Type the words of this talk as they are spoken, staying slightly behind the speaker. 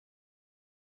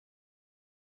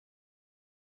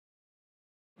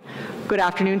Good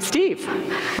afternoon, Steve.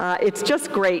 It's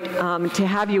just great to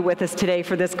have you with us today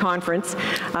for this conference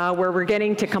where we're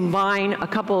getting to combine a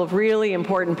couple of really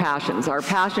important passions, our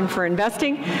passion for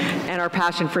investing and our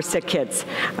passion for sick kids,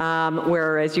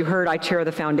 where, as you heard, I chair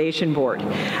the foundation board.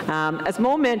 As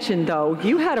Mo mentioned, though,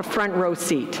 you had a front row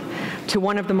seat to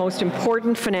one of the most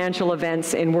important financial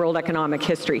events in world economic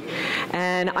history.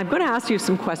 And I'm going to ask you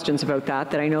some questions about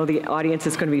that I know the audience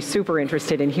is going to be super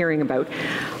interested in hearing about.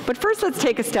 But first, let's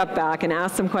take a step back and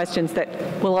ask some questions that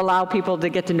will allow people to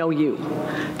get to know you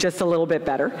just a little bit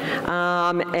better,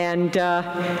 and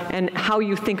how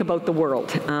you think about the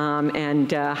world,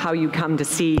 and how you come to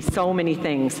see so many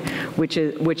things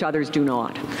which others do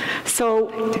not. So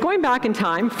going back in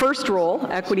time, first role,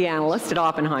 equity analyst at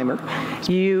Oppenheimer.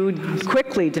 You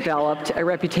quickly developed a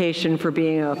reputation for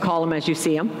being a call 'em as you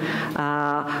see 'em,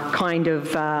 kind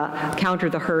of counter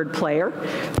the herd player.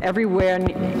 Everyone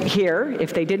here,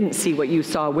 if they didn't see what you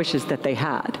saw, wishes that they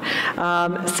had.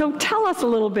 So tell us a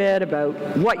little bit about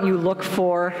what you look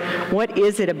for. What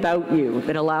is it about you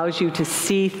that allows you to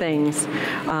see things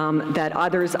that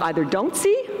others either don't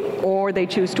see or they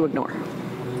choose to ignore?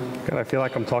 God, I feel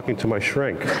like I'm talking to my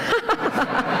shrink.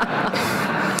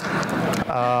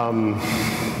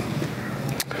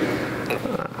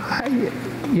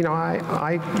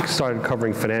 I started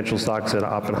covering financial stocks at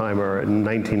Oppenheimer in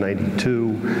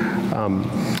 1992.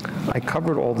 I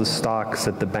covered all the stocks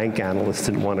that the bank analysts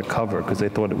didn't want to cover because they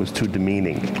thought it was too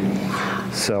demeaning.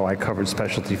 So I covered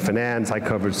specialty finance, I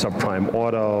covered subprime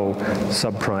auto,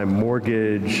 subprime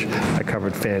mortgage, I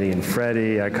covered Fannie and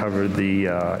Freddie, I covered the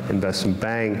investment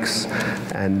banks,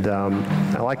 and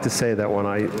I like to say that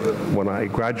when I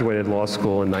graduated law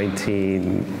school in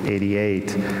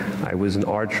 1988, I was an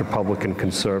arch Republican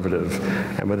conservative,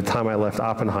 and by the time I left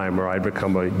Oppenheimer, I'd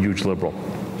become a huge liberal.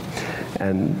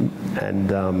 And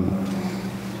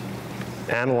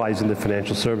analyzing the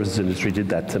financial services industry did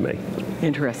that to me.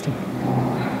 Interesting.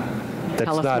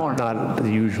 That's not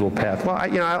the usual path. Well,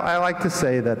 I like to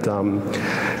say that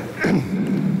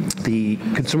the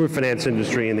consumer finance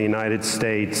industry in the United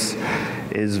States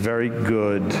is very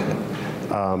good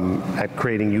at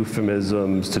creating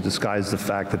euphemisms to disguise the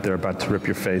fact that they're about to rip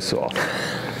your face off.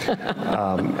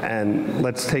 And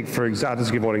let's take, I'll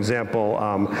just give one example.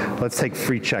 Let's take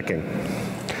free checking.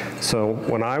 So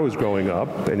when I was growing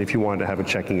up, and if you wanted to have a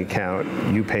checking account,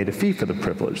 you paid a fee for the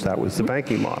privilege. That was the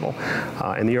banking model.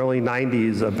 In the early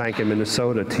 90s, a bank in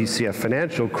Minnesota, TCF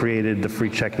Financial, created the free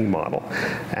checking model.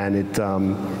 And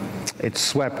it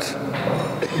swept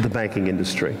the banking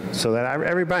industry. So that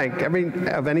every bank,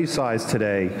 of any size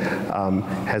today,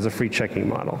 has a free checking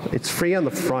model. It's free on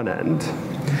the front end.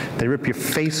 They rip your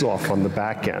face off on the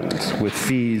back end with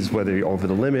fees, whether you're over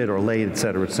the limit or late, et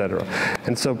cetera, et cetera.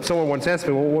 And so someone once asked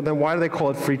me, well, then why do they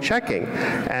call it free checking?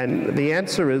 And the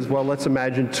answer is, well, let's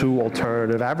imagine two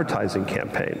alternative advertising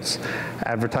campaigns.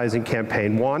 Advertising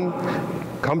campaign one,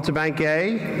 come to Bank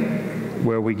A,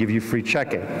 where we give you free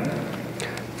checking,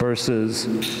 versus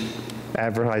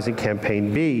advertising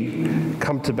campaign B,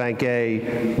 come to Bank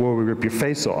A, where we rip your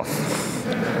face off.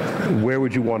 Where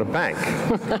would you want to bank?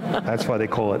 That's why they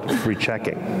call it free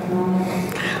checking.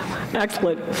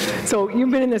 Excellent. So you've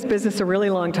been in this business a really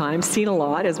long time, seen a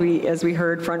lot, as we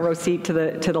heard, front row seat to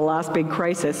the last big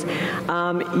crisis.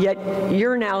 Yet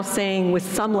you're now saying with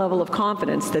some level of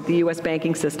confidence that the U.S.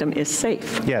 banking system is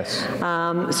safe. Yes.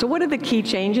 So what are the key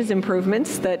changes,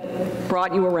 improvements that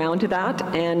brought you around to that?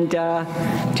 And do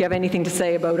you have anything to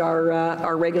say about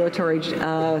our regulatory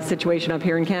situation up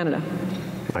here in Canada?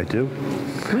 I do.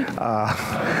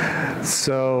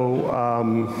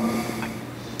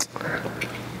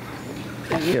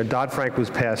 Dodd-Frank was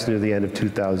passed near the end of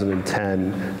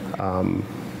 2010.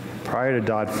 Prior to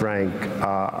Dodd-Frank,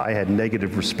 I had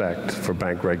negative respect for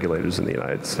bank regulators in the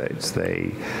United States.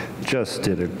 They just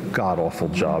did a god-awful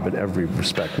job in every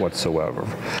respect whatsoever.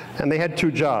 And they had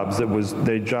two jobs.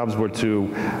 Their jobs were to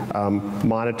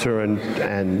monitor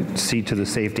and see to the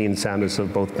safety and soundness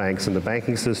of both banks and the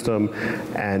banking system,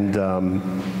 and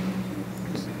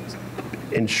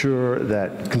ensure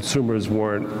that consumers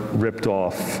weren't ripped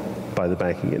off by the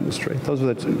banking industry. Those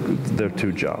were their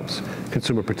two jobs,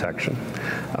 consumer protection.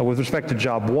 With respect to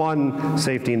job one,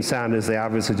 safety and soundness, they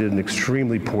obviously did an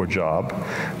extremely poor job.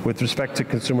 With respect to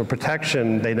consumer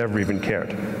protection, they never even cared.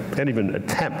 They didn't even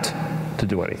attempt to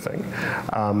do anything.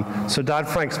 So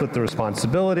Dodd-Frank split the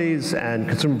responsibilities, and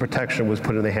consumer protection was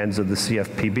put in the hands of the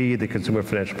CFPB, the Consumer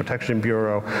Financial Protection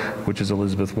Bureau, which is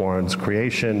Elizabeth Warren's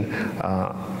creation.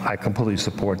 I completely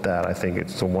support that. I think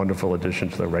it's a wonderful addition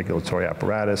to the regulatory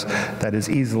apparatus. That is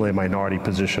easily a minority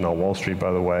position on Wall Street,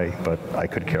 by the way, but I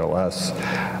could care less.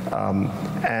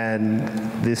 And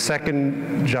the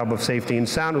second job of safety and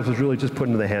soundness was really just put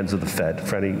into the hands of the Fed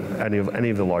for any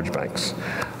of the large banks.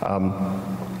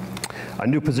 A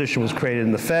new position was created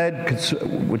in the Fed,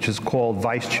 which is called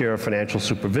Vice Chair of Financial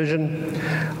Supervision.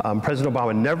 President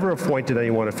Obama never appointed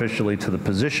anyone officially to the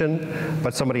position,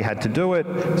 but somebody had to do it.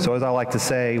 So as I like to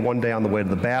say, one day on the way to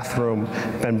the bathroom,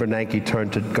 Ben Bernanke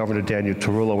turned to Governor Daniel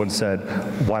Tarullo and said,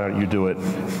 "Why don't you do it?"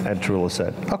 And Tarullo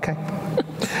said, "Okay."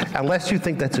 Unless you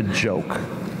think that's a joke.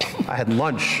 I had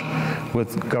lunch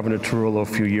with Governor Tarullo a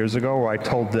few years ago where I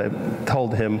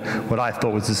told him what I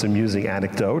thought was this amusing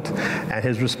anecdote, and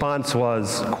his response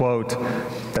was, quote,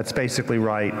 "That's basically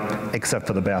right, except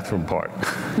for the bathroom part."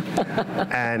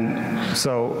 And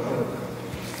so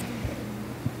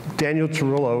Daniel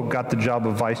Tarullo got the job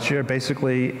of vice chair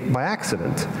basically by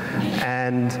accident.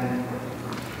 And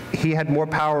he had more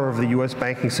power over the US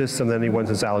banking system than anyone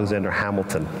since Alexander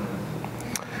Hamilton.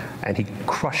 And he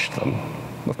crushed them.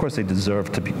 Of course, they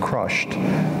deserved to be crushed,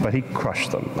 but he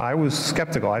crushed them. I was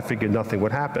skeptical. I figured nothing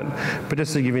would happen. But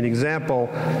just to give you an example,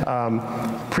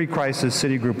 pre-crisis,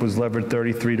 Citigroup was levered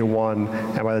 33 to 1,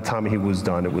 and by the time he was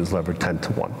done, it was levered 10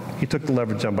 to 1. He took the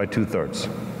leverage down by 2/3.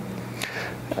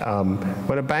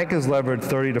 When a bank is levered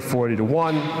 30 to 40 to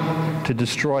 1, to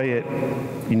destroy it,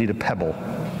 you need a pebble.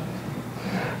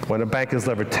 When a bank is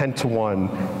levered 10 to 1,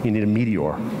 you need a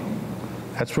meteor.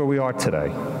 That's where we are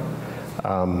today.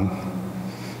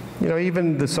 You know,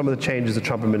 even some of the changes the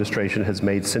Trump administration has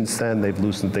made since then, they've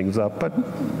loosened things up, but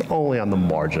only on the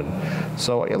margin.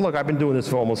 So look, I've been doing this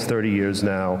for almost 30 years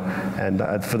now, and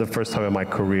for the first time in my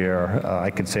career,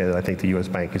 I can say that I think the US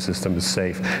banking system is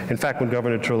safe. In fact, when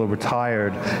Governor Tarullo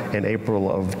retired in April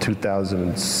of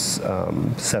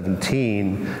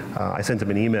 2017, I sent him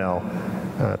an email.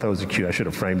 That was cute. I should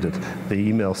have framed it. The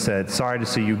email said, "Sorry to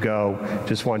see you go.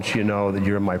 Just want you to know that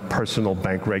you're in my personal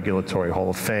bank regulatory hall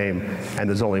of fame, and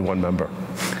there's only one member."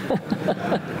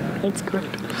 That's great.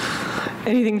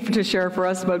 Anything to share for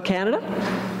us about Canada?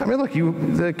 I mean, look,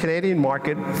 the Canadian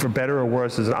market, for better or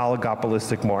worse, is an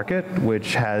oligopolistic market,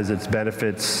 which has its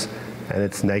benefits and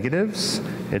its negatives.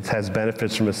 It has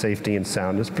benefits from a safety and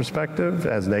soundness perspective,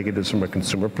 it has negatives from a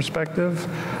consumer perspective.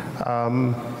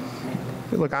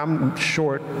 Look, I'm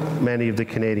short many of the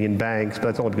Canadian banks, but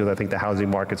that's only because I think the housing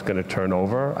market's going to turn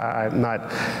over. I'm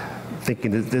not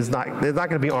thinking there's not going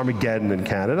to be Armageddon in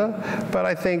Canada, but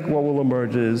I think what will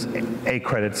emerge is a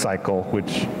credit cycle,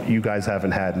 which you guys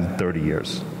haven't had in 30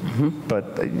 years. Mm-hmm.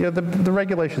 But you know, the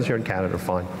regulations here in Canada are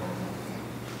fine.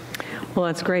 Well,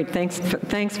 that's great. Thanks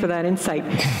for that insight.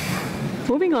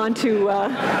 Moving on to...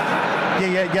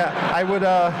 Yeah. I would...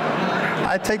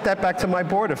 I'd take that back to my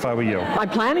board if I were you. I'm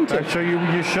planning to. I'm sure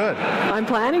you should. I'm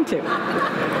planning to,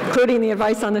 including the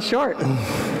advice on the short.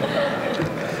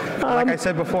 Like I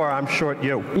said before, I'm short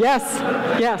you. Yes.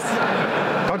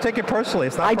 Don't take it personally.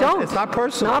 It's not. I don't. It's not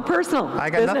personal. Not personal. I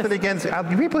got nothing against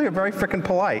people here. Are very freaking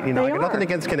polite. You know, I got nothing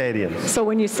against Canadians. So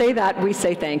when you say that, we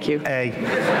say thank you.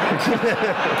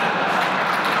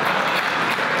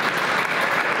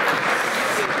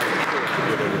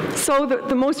 So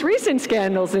the most recent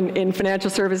scandals in financial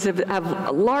services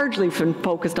have largely been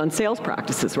focused on sales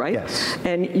practices, right? Yes.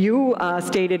 And you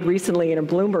stated recently in a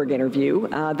Bloomberg interview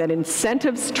that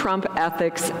incentives trump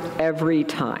ethics every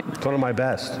time. It's one of my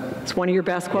best. It's one of your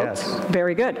best quotes? Yes.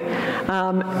 Very good.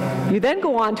 You then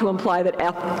go on to imply that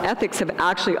ethics have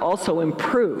actually also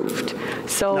improved.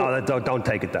 So no, don't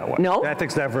take it that way. No?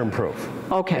 Ethics never improve.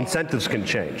 Okay. Incentives can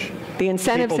change. The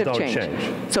incentives People have don't changed.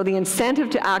 change. So the incentive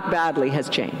to act badly has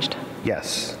changed.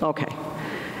 Yes. Okay.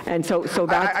 And so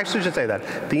that's... I actually should say that.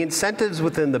 The incentives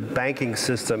within the banking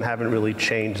system haven't really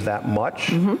changed that much.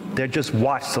 Mm-hmm. They're just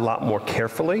watched a lot more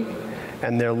carefully,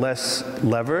 and they're less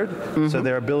levered, mm-hmm. so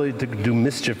their ability to do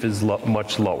mischief is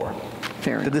much lower.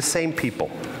 Fair enough. They're the same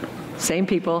people. Same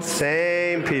people?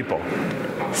 Same people.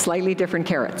 Slightly different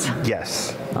carrots?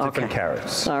 Yes. Different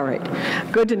carrots. All right.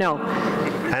 Good to know.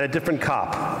 And a different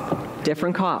cop.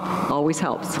 Different cop. Always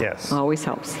helps. Yes. Always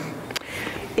helps.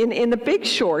 In The Big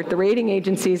Short, the rating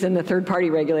agencies and the third-party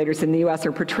regulators in the U.S.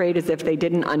 are portrayed as if they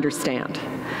didn't understand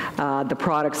the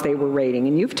products they were rating.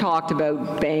 And you've talked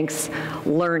about banks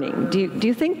learning. Do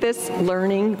you think this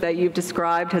learning that you've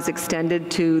described has extended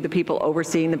to the people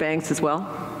overseeing the banks as well?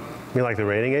 You mean like the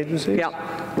rating agencies? Yeah.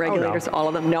 Regulators, all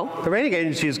of them? No? The rating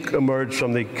agencies emerged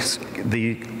from the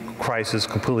crisis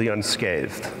completely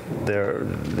unscathed.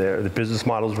 The business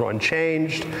models were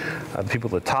unchanged. The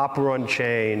people at the top were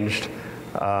unchanged.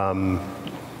 The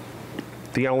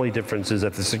only difference is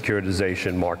that the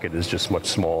securitization market is just much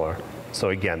smaller. So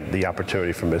again, the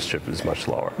opportunity for mischief is much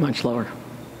lower. Much lower.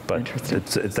 But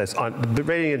the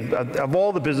rating of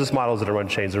all the business models that are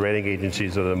unchanged, the rating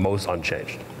agencies are the most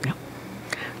unchanged. Yeah.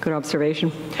 Good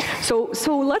observation. So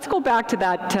let's go back to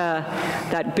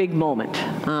that big moment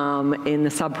in the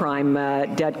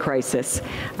subprime debt crisis.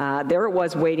 There it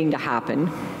was waiting to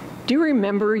happen. Do you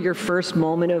remember your first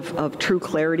moment of true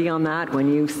clarity on that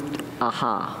when you,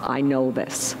 aha, I know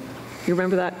this? You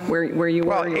remember that, where you were?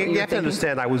 Well, you have to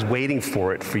understand, I was waiting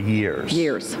for it for years.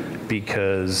 Years.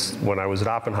 Because when I was at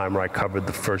Oppenheimer, I covered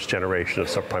the first generation of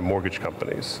subprime mortgage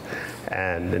companies.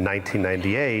 And in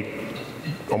 1998,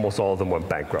 almost all of them went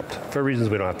bankrupt, for reasons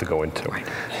we don't have to go into. Right.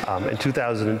 In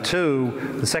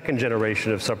 2002, the second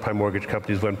generation of subprime mortgage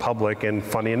companies went public, and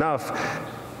funny enough,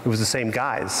 it was the same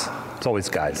guys. It's always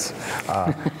guys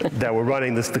that were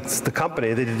running the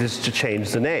company. They just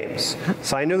changed the names.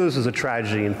 So I knew this was a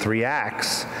tragedy in 3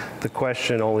 acts. The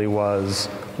question only was,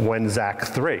 when's Act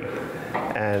 3?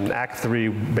 And Act 3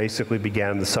 basically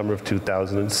began in the summer of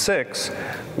 2006,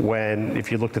 when,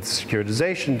 if you looked at the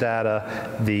securitization data,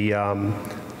 the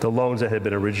loans that had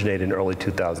been originated in early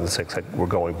 2006 were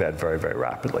going bad very, very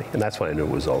rapidly. And that's when I knew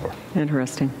it was over.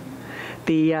 Interesting.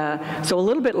 So a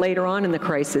little bit later on in the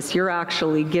crisis, you're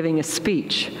actually giving a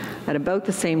speech at about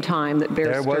the same time that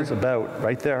Bear There was about,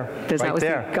 right there. Right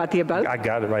there. Got the about? I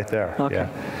got it right there. Okay.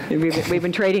 Yeah. We've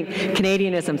been trading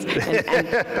Canadianisms,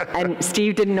 and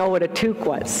Steve didn't know what a toque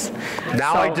was.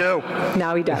 Now I do.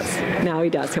 Now he does. Now he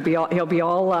does. He'll be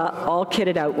all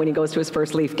kitted out when he goes to his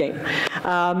first Leaf game.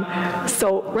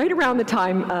 So right around the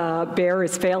time Bear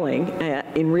is failing,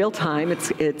 in real time,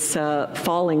 it's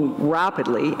falling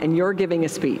rapidly, and you're giving a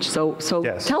speech. So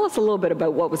yes. Tell us a little bit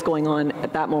about what was going on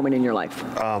at that moment in your life.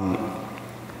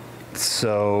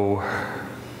 So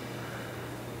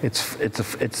it's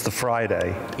the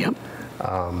Friday. Yep.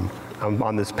 I'm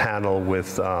on this panel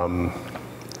with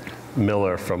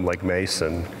Miller from Lake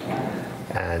Mason,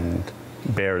 and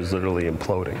Bear is literally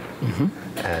imploding. Mm-hmm.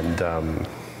 And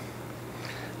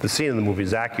the scene in the movie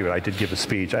is accurate. I did give a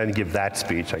speech. I didn't give that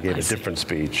speech. I gave a different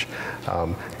speech.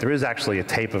 There is actually a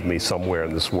tape of me somewhere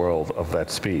in this world of that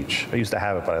speech. I used to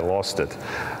have it, but I lost it.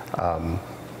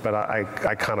 But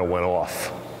I kind of went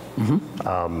off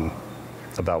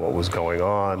about what was going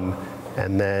on.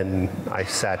 And then I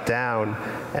sat down,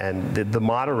 and the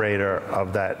moderator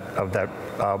of that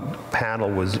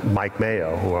panel was Mike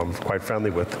Mayo, who I'm quite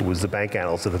friendly with, who was the bank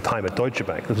analyst at the time at Deutsche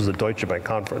Bank. This was a Deutsche Bank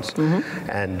conference. Mm-hmm.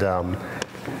 And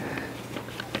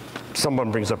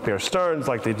someone brings up Bear Stearns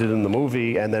like they did in the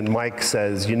movie, and then Mike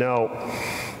says, you know,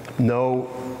 no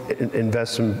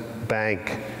investment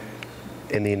bank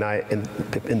in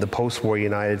the post-war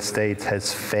United States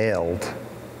has failed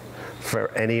for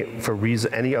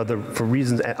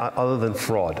reasons other than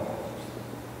fraud.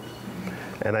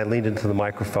 And I leaned into the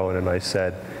microphone and I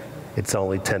said, it's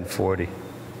only 1040.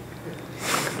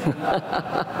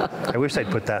 I wish I'd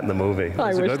put that in the movie. It's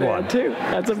I a wish good they one. had too.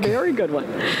 That's a very good one.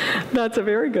 That's a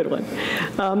very good one.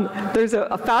 There's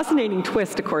a fascinating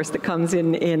twist, of course, that comes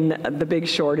in The Big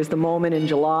Short, is the moment in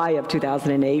July of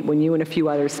 2008 when you and a few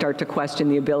others start to question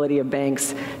the ability of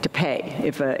banks to pay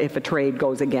if a trade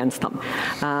goes against them.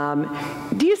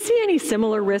 Do you see any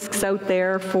similar risks out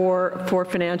there for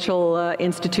financial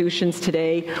institutions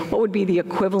today? What would be the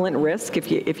equivalent risk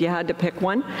if you had to pick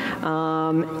one,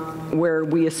 where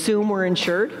we assume we're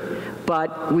insured,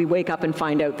 but we wake up and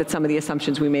find out that some of the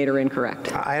assumptions we made are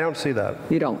incorrect? I don't see that.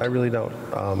 You don't? I really don't.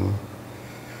 I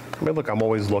mean, look, I'm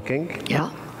always looking. Yeah.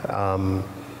 And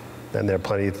there are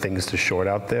plenty of things to short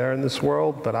out there in this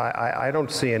world, but I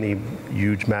don't see any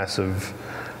huge, massive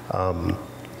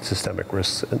systemic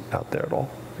risks out there at all.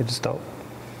 I just don't.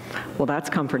 Well, that's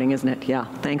comforting, isn't it? Yeah,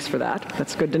 thanks for that.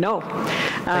 That's good to know.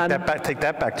 Take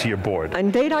that back to your board.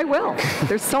 Indeed, I will.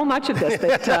 There's so much of this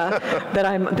that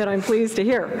I'm pleased to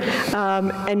hear.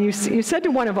 And you said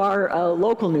to one of our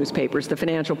local newspapers, the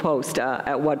Financial Post,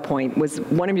 at what point was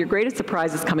one of your greatest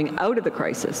surprises coming out of the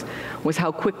crisis was how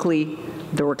quickly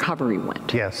the recovery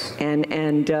went. Yes.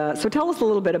 And so tell us a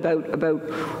little bit about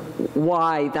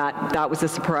why that was a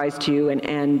surprise to you,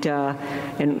 and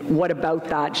what about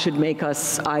that should make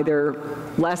us either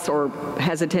less or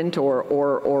hesitant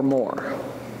or more?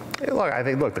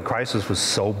 Look, the crisis was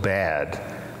so bad,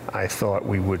 I thought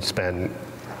we would spend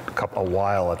a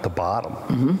while at the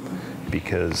bottom,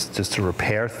 because just to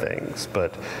repair things.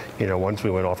 But once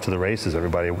we went off to the races,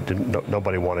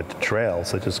 nobody wanted to trail,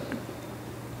 so just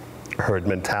herd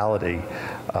mentality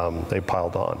they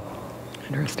piled on.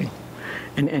 Interesting.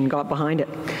 And got behind it.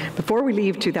 Before we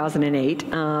leave 2008,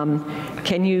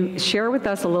 can you share with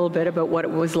us a little bit about what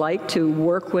it was like to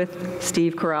work with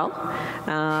Steve Carell?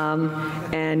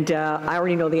 I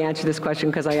already know the answer to this question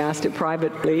because I asked it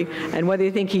privately, and whether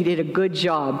you think he did a good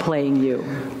job playing you.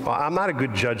 Well, I'm not a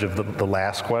good judge of the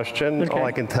last question. Okay. All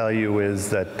I can tell you is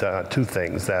that two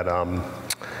things, that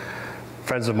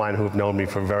friends of mine who have known me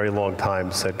for a very long time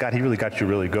said, God, he really got you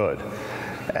really good.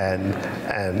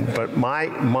 But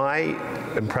my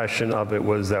impression of it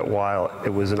was that while it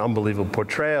was an unbelievable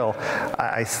portrayal,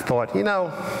 I thought, I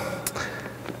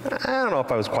don't know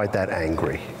if I was quite that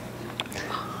angry.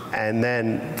 And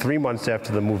then 3 months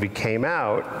after the movie came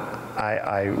out,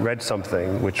 I read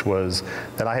something which was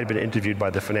that I had been interviewed by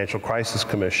the Financial Crisis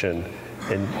Commission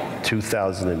in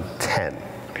 2010.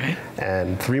 Okay.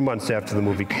 And 3 months after the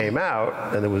movie came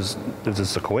out, and it was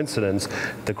just a coincidence,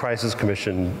 the Crisis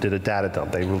Commission did a data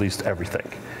dump. They released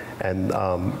everything. And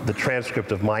the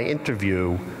transcript of my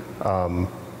interview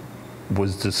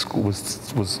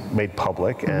was made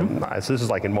public, and so this is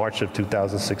like in March of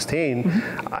 2016,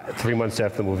 3 months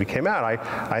after the movie came out,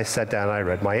 I sat down and I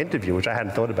read my interview, which I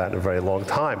hadn't thought about in a very long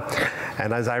time.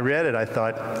 And as I read it, I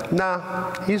thought,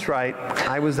 nah, he's right,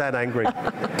 I was that angry.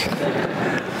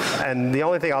 And the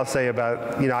only thing I'll say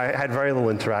about, I had very little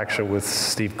interaction with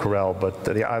Steve Carell, but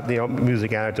the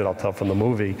music anecdote I'll tell from the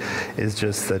movie is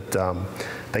just that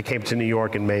they came to New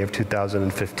York in May of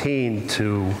 2015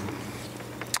 to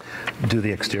do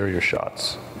the exterior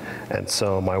shots. And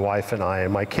so my wife and I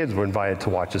and my kids were invited to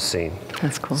watch a scene.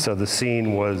 That's cool. So the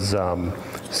scene was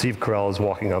Steve Carell is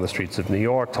walking on the streets of New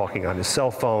York, talking on his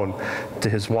cell phone to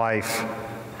his wife,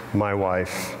 my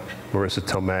wife, Marissa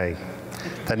Tomei.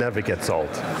 That never gets old.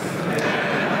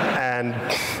 And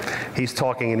he's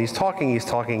talking and he's talking, he's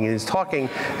talking and he's talking,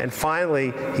 and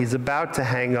finally he's about to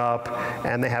hang up,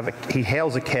 and he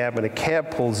hails a cab, and a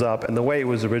cab pulls up, and the way it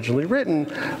was originally written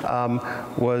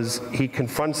was he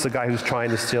confronts the guy who's trying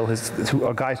to steal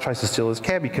a guy tries to steal his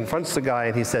cab. He confronts the guy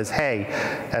and he says, "Hey,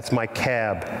 that's my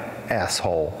cab,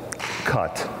 asshole.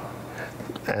 Cut."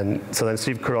 And so then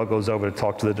Steve Carell goes over to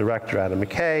talk to the director, Adam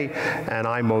McKay, and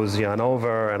I mosey on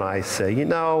over and I say,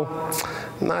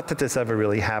 not that this ever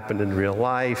really happened in real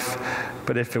life,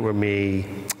 but if it were me,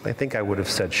 I think I would have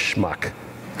said schmuck.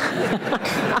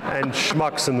 And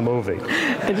schmuck's in the movie.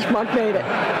 And schmuck made it.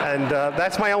 And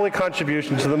that's my only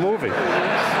contribution to the movie.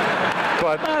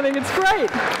 But I think it's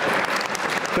great.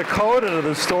 the coda to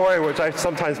the story, which I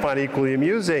sometimes find equally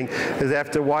amusing, is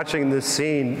after watching this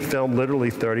scene filmed literally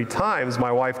 30 times,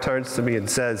 my wife turns to me and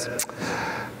says,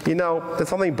 there's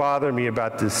something bothering me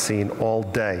about this scene all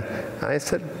day. And I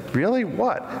said, really,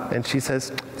 what? And she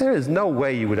says, there is no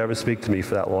way you would ever speak to me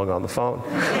for that long on the phone.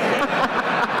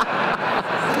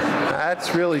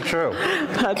 That's really true.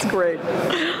 That's great.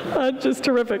 Just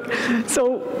terrific.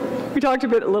 So we talked a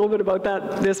little bit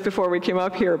about this before we came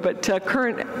up here, but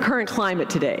current climate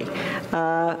today.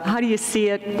 How do you see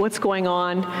it? What's going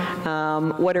on?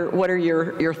 What are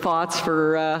your thoughts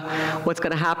for what's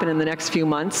going to happen in the next few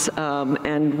months?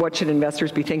 And what should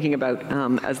investors be thinking about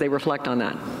as they reflect on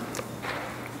that?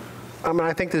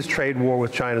 I think this trade war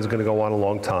with China is going to go on a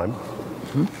long time.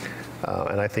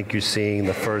 And I think you're seeing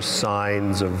the first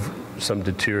signs of some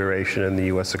deterioration in the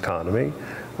U.S. economy.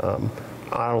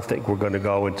 I don't think we're going to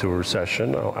go into a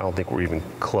recession. I don't think we're even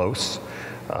close.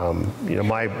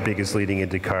 My biggest leading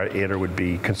indicator would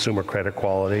be consumer credit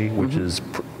quality, which is,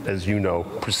 as you know,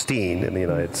 pristine in the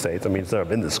United States. It's never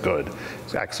been this good.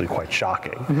 It's actually quite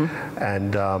shocking.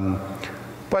 And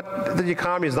but the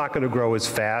economy is not going to grow as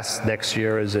fast next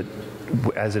year as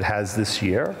it has this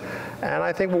year. And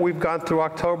I think what we've gone through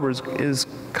October is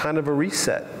kind of a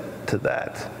reset to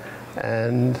that.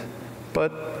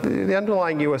 But the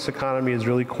underlying U.S. economy is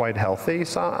really quite healthy,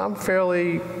 so I'm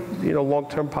fairly,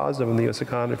 long-term positive in the U.S.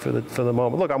 economy for the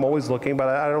moment. Look, I'm always looking, but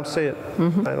I don't see it.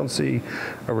 I don't see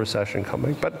a recession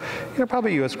coming. But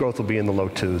probably U.S. growth will be in the low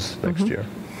 2s next year.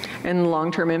 And the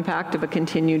long-term impact of a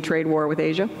continued trade war with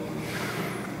Asia?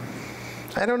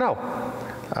 I don't know.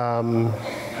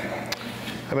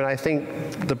 I think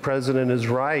the president is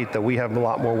right that we have a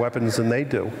lot more weapons than they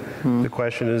do. The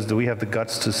question is, do we have the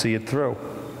guts to see it through?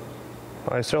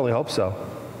 I certainly hope so.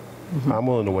 I'm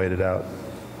willing to wait it out.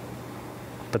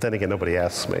 But then again, nobody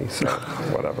asks me, so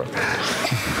whatever.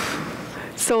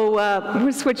 So I'm going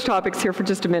to switch topics here for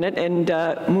just a minute and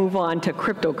move on to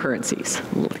cryptocurrencies.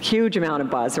 Huge amount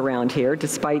of buzz around here,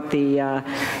 despite the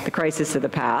crisis of the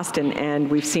past,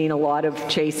 and we've seen a lot of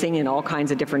chasing in all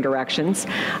kinds of different directions.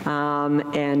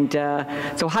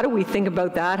 So how do we think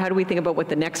about that? How do we think about what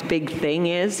the next big thing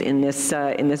is in this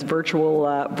virtual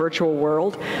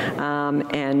world?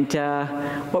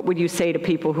 What would you say to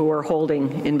people who are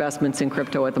holding investments in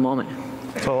crypto at the moment?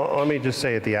 So let me just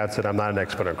say at the outset, I'm not an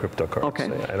expert on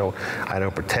cryptocurrency. Okay. I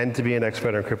don't pretend to be an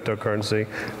expert on cryptocurrency,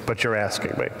 but you're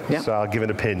asking me, yeah. So I'll give an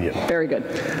opinion. Very good.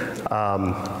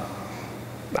 I'm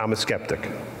a skeptic.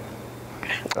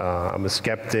 I'm a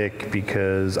skeptic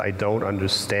because I don't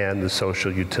understand the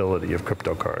social utility of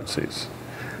cryptocurrencies.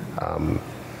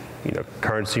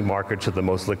 Currency markets are the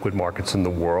most liquid markets in the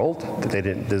world.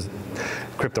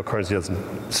 Cryptocurrency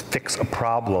doesn't fix a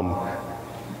problem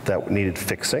that needed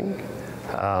fixing.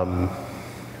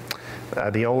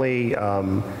 The only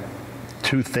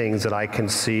two things that I can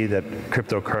see that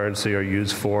cryptocurrency are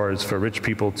used for is for rich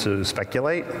people to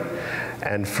speculate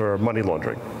and for money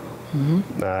laundering.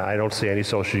 Mm-hmm. I don't see any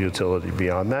social utility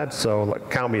beyond that, so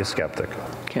count me a skeptic.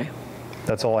 Okay.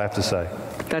 That's all I have to say.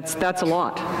 That's a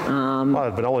lot.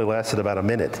 Well, it only lasted about a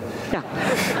minute. Yeah.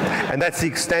 And that's the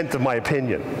extent of my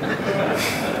opinion.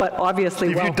 But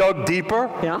obviously, if you dug deeper,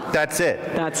 yeah, that's it.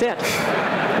 That's it.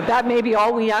 But that may be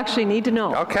all we actually need to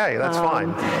know. Okay, that's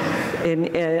fine.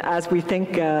 As we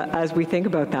think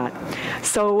about that.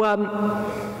 So.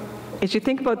 As you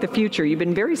think about the future, you've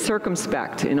been very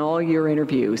circumspect in all your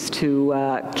interviews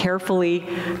to carefully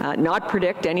not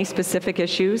predict any specific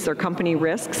issues or company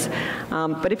risks.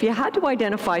 But if you had to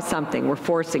identify something, we're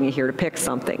forcing you here to pick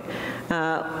something.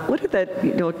 What are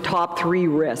the top 3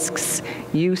 risks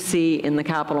you see in the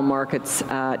capital markets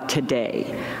today?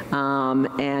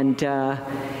 And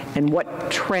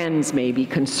what trends maybe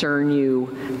concern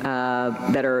you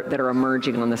that are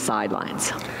emerging on the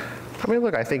sidelines? I mean,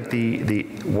 look, I think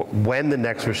when the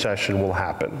next recession will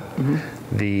happen, mm-hmm.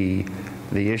 the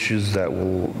issues that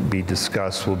will be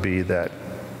discussed will be that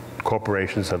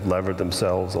corporations have levered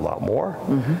themselves a lot more.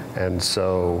 Mm-hmm. And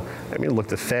so, I mean, look,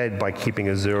 the Fed, by keeping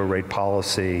a zero-rate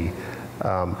policy,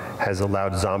 has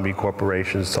allowed zombie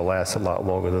corporations to last a lot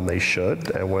longer than they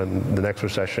should. And when the next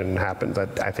recession happens,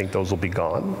 I think those will be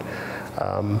gone.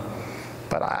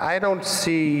 But I don't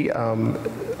see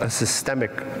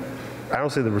I don't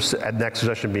see the next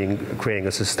recession creating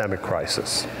a systemic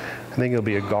crisis. I think it'll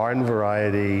be a garden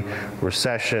variety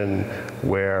recession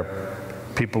where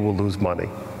people will lose money.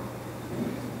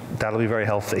 That'll be very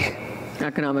healthy.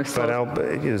 Economic growth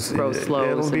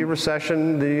slows. It'll be a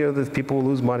recession. The people will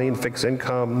lose money in fixed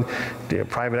income. The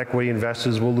private equity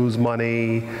investors will lose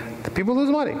money. The people lose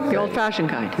money. The old-fashioned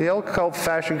kind. The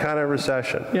old-fashioned kind of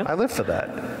recession. Yeah. I live for that.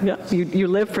 Yeah, you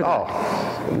live for that.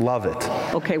 Oh, love it.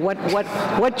 Okay,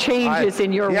 what changes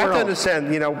in your world? You have to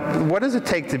understand, what does it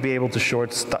take to be able to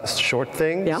short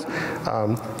things? Yeah.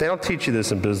 They don't teach you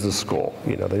this in business school.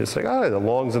 They just say, the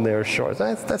longs and their shorts.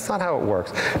 That's not how it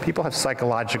works. People have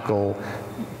psychological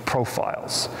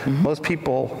profiles. Mm-hmm. Most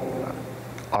people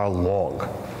are long.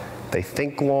 They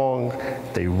think long,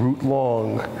 they root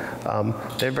long.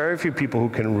 There are very few people who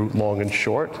can root long and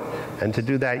short, and to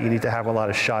do that you need to have a lot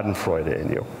of schadenfreude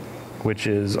in you, which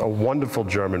is a wonderful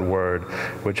German word,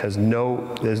 which there's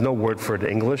no word for it in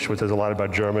English, which has a lot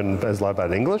about German, has a lot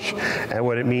about English, and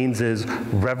what it means is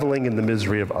reveling in the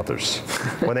misery of others.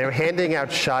 When they were handing out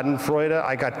schadenfreude,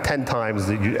 I got 10 times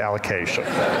the allocation.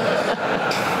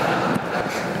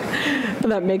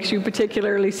 That makes you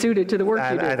particularly suited to the work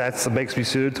you do. And that makes me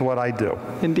suited to what I do.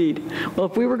 Indeed. Well,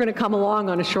 if we were going to come along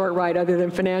on a short ride other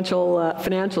than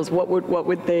financials, what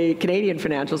would the Canadian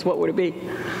financials, what would it be?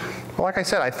 Well, like I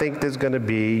said, I think there's going to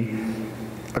be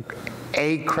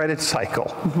a credit cycle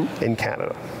mm-hmm. in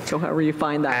Canada. So however you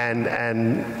find that. And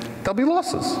there'll be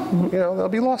losses. Mm-hmm. There'll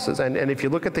be losses. And if you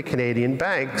look at the Canadian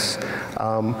banks,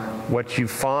 what you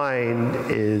find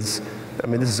is,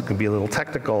 this is going to be a little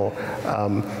technical.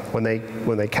 When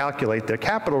they calculate their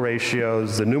capital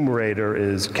ratios, the numerator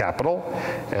is capital,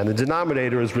 and the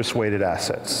denominator is risk-weighted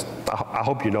assets. I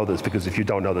hope you know this, because if you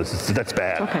don't know this, that's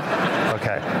bad.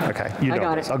 Okay. You know I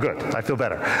got this. it. Oh, good. I feel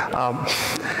better.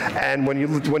 And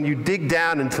when you dig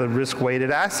down into the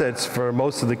risk-weighted assets for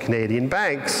most of the Canadian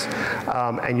banks,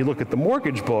 and you look at the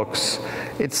mortgage books,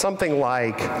 it's something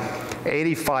like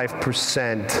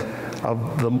 85%.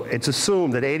 It's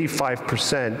assumed that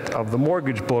 85% of the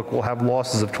mortgage book will have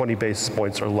losses of 20 basis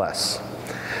points or less.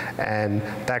 And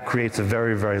that creates a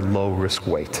very, very low risk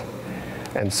weight.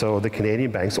 And so the Canadian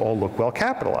banks all look well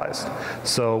capitalized.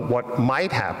 So what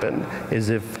might happen is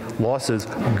if losses,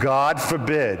 God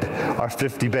forbid, are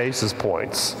 50 basis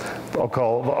points. Okay,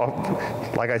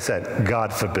 like I said,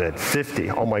 God forbid, 50.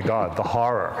 Oh my God, the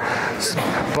horror.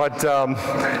 But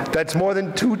that's more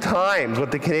than 2 times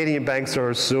what the Canadian banks are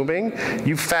assuming.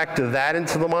 You factor that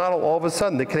into the model, all of a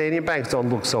sudden the Canadian banks don't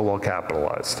look so well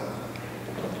capitalized.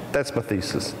 That's my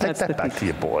thesis. Take that back to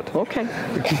your board. Okay.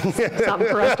 Something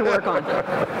for us to work on.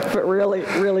 But really,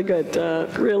 really good.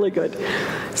 Really good.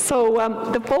 So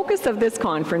the focus of this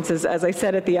conference is, as I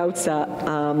said at the outset,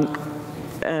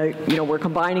 we're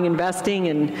combining investing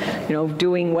and,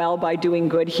 doing well by doing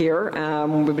good here.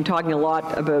 We've been talking a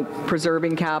lot about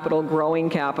preserving capital, growing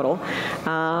capital,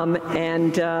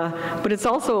 but it's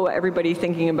also everybody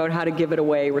thinking about how to give it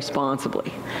away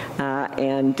responsibly.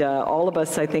 And all of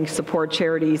us, I think, support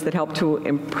charities that help to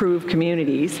improve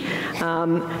communities.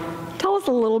 Tell us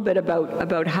a little bit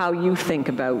about how you think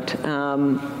about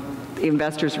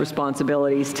investors'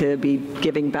 responsibilities to be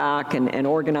giving back and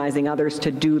organizing others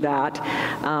to do that,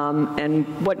 and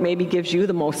what maybe gives you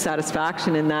the most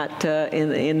satisfaction in that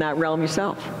in that realm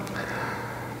yourself.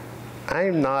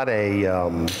 I'm not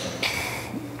a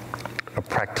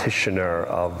practitioner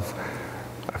of,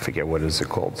 I forget what is it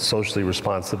called, socially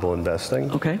responsible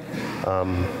investing. Okay.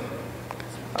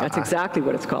 That's exactly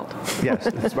what it's called. Yes,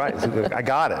 that's right. I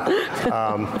got it.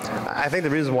 I think the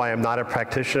reason why I'm not a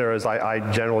practitioner is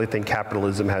I generally think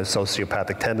capitalism has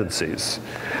sociopathic tendencies.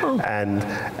 Oh.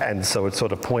 And so it's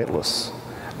sort of pointless.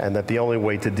 And that the only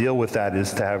way to deal with that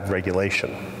is to have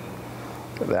regulation.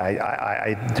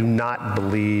 I do not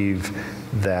believe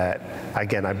that,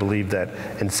 again, I believe that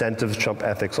incentives trump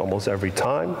ethics almost every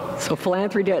time. So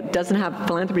philanthropy doesn't have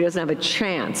a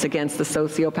chance against the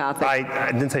sociopathic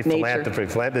I didn't say nature. philanthropy.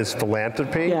 There's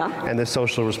philanthropy and there's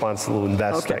social responsible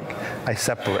investing. Okay. I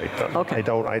separate them. Okay. I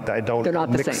don't They're not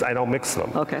mix. the same. I don't mix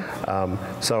them. Okay.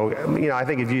 So I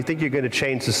think if you think you're going to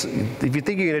change this, if you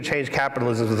think you're going to change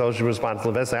capitalism with social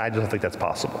responsible investing, I just don't think that's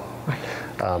possible. Right.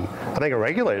 I think a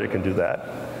regulator can do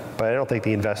that, but I don't think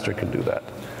the investor can do that.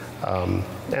 And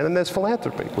then there's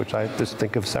philanthropy, which I just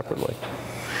think of separately.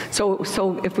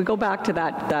 So if we go back to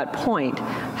that point,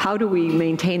 how do we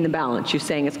maintain the balance? You're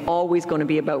saying it's always going to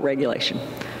be about regulation.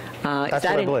 That's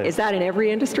what I believe. Is that in every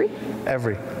industry?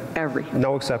 Every.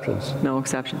 No exceptions. No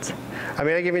exceptions. I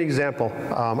mean, I give you an example.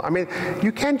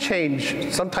 You can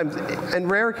change, sometimes, in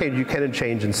rare occasions, you can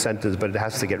change incentives, but it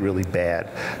has to get really bad.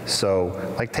 So,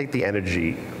 like, take the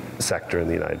energy sector in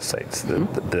the United States,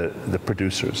 the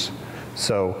producers.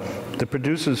 So, the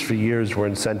producers for years were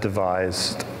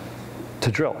incentivized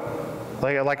to drill.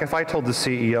 Like if I told the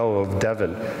CEO of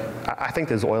Devon, I think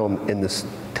there's oil in this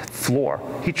floor,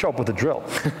 he'd show up with a drill.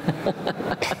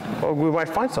 Well, we might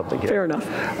find something here. Fair enough.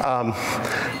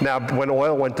 Now, when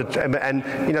oil went to, and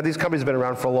these companies have been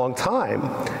around for a long time,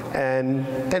 and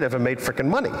they never made frickin'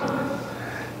 money.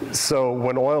 So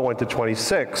when oil went to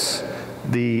 26,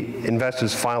 the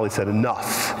investors finally said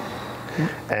enough,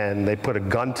 and they put a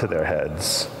gun to their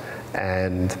heads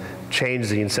and change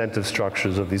the incentive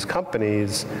structures of these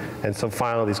companies, and so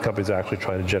finally these companies are actually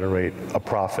trying to generate a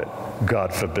profit,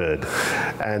 God forbid.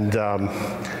 And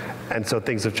so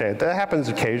things have changed. That happens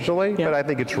occasionally, but I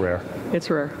think it's rare. It's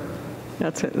rare.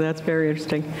 That's very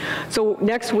interesting. So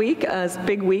next week is a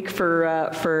big week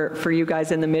for you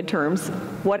guys in the midterms.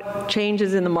 What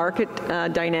changes in the market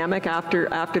dynamic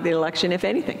after the election, if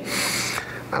anything?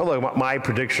 Look, my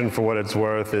prediction, for what it's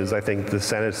worth, is I think the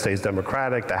Senate stays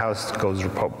Democratic, the House goes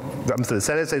the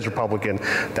Senate stays Republican,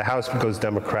 the House goes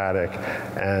Democratic,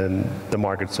 and the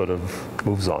market sort of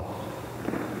moves on.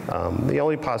 The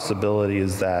only possibility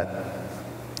is that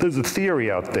there's a theory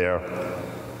out there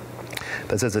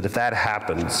that says that if that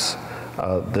happens,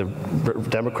 the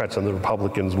Democrats and the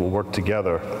Republicans will work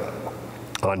together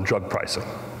on drug pricing.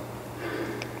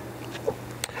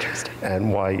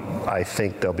 And why I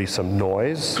think there'll be some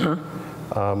noise.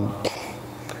 I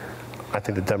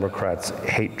think the Democrats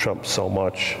hate Trump so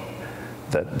much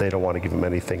that they don't want to give him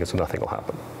anything, and so nothing will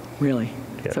happen. Really?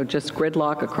 Yeah. So just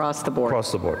gridlock across the board?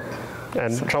 Across the board.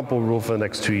 And Trump will rule for the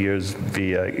next 2 years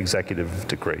via executive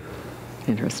decree.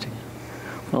 Interesting.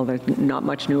 Well, there's not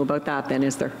much new about that then,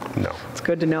 is there? No. It's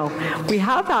good to know. We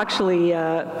have actually,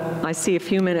 I see a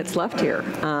few minutes left here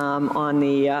on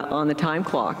the time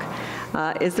clock.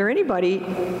 Is there anybody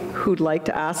who'd like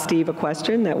to ask Steve a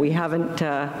question that we haven't,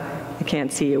 I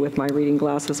can't see you with my reading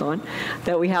glasses on,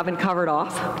 that we haven't covered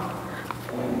off?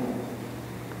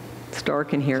 It's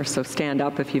dark in here, so stand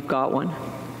up if you've got one.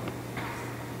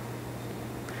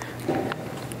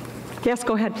 Yes,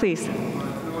 go ahead, please. No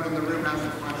one in the room has a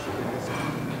question.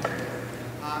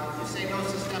 You say no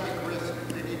systemic risk.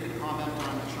 Maybe you could comment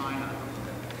on China.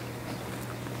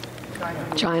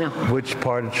 China. Which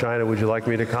part of China would you like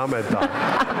me to comment on?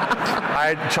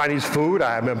 I had Chinese food.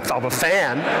 I'm a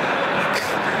fan.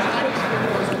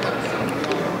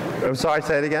 I'm sorry,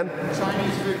 say it again?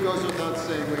 Chinese food goes without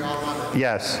saying, we all love it.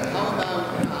 Yes. How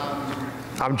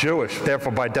about, I'm Jewish,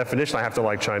 therefore by definition I have to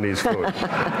like Chinese food. Go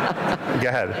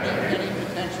ahead. any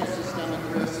potential systemic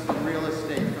risk from real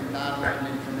estate, from that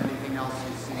lending, from anything else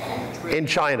you see from the trade? In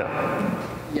China.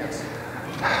 Yes.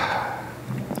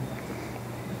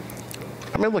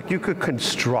 I mean, look, you could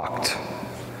construct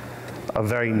a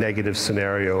very negative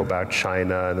scenario about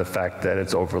China and the fact that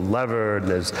it's over-levered,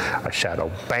 and there's a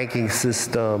shadow banking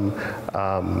system.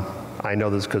 I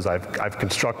know this because I've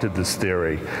constructed this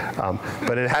theory,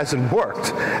 but it hasn't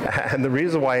worked. And the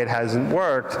reason why it hasn't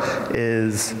worked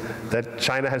is that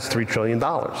China has $3 trillion.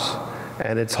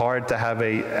 And it's hard to have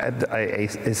a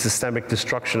systemic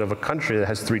destruction of a country that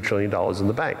has $3 trillion in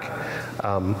the bank.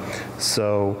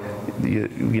 So,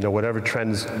 you know, whatever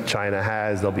trends China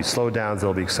has, there'll be slowdowns,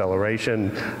 there'll be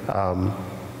acceleration.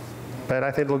 But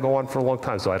I think it'll go on for a long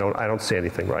time, so I don't see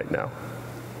anything right now.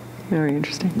 Very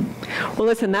interesting. Well,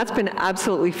 listen, that's been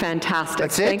absolutely fantastic.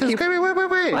 That's it? Thank you.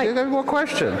 Wait. Right. You got one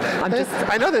question.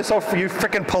 I know they're so you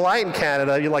freaking polite in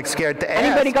Canada. You're like scared to ask.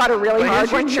 Anybody got a really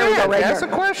hard one? Here we go, right Ask here.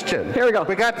 a question. Here we go.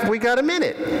 We got a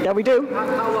minute. Yeah, we do.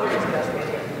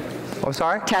 Oh,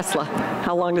 sorry? Tesla.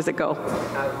 How long does it go?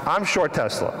 I'm short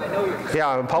Tesla. Yeah,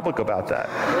 I'm public about that.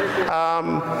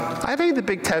 I think the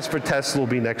big test for Tesla will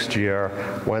be next year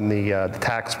when the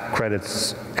tax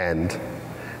credits end.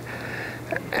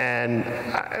 And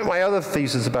my other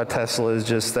thesis about Tesla is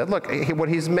just that, look, what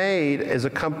he's made is a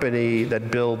company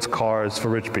that builds cars for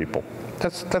rich people.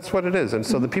 That's what it is. And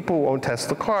so the people who own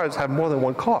Tesla cars have more than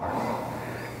one car.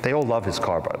 They all love his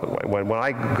car, by the way. When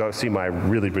I go see my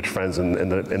really rich friends in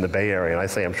the Bay Area and I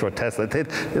say I'm short Tesla,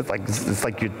 it's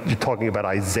like you're talking about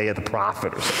Isaiah the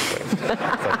prophet or something.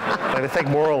 Like they take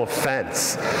moral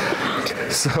offense.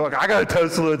 So like, I got a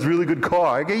Tesla, it's a really good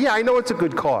car. I go, yeah, I know it's a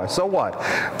good car, so what?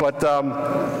 But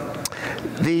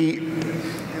the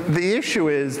issue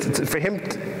is, for him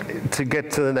to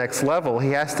get to the next level, he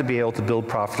has to be able to build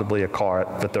profitably a car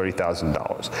for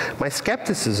 $30,000. My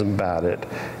skepticism about it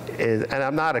is, and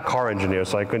I'm not a car engineer,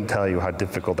 so I couldn't tell you how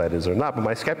difficult that is or not, but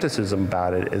my skepticism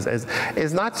about it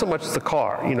is not so much the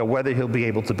car, you know, whether he'll be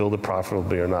able to build it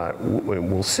profitably or not,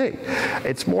 we'll see.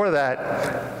 It's more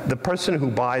that the person who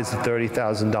buys the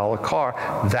 $30,000 car,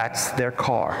 that's their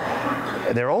car,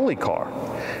 their only car.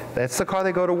 That's the car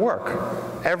they go to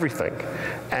work, everything.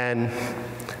 And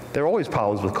there are always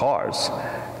problems with cars,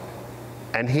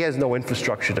 and he has no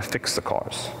infrastructure to fix the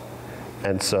cars.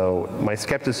 And so my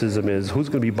skepticism is, who's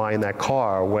going to be buying that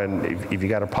car when, if you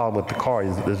got a problem with the car,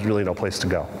 there's really no place to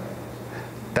go.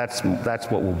 That's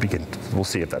what we'll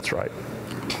see if that's right.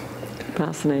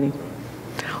 Fascinating.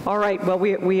 All right, well,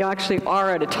 we actually are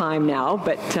out of time now,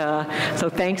 but so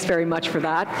thanks very much for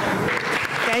that.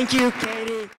 Thank you,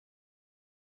 Katie.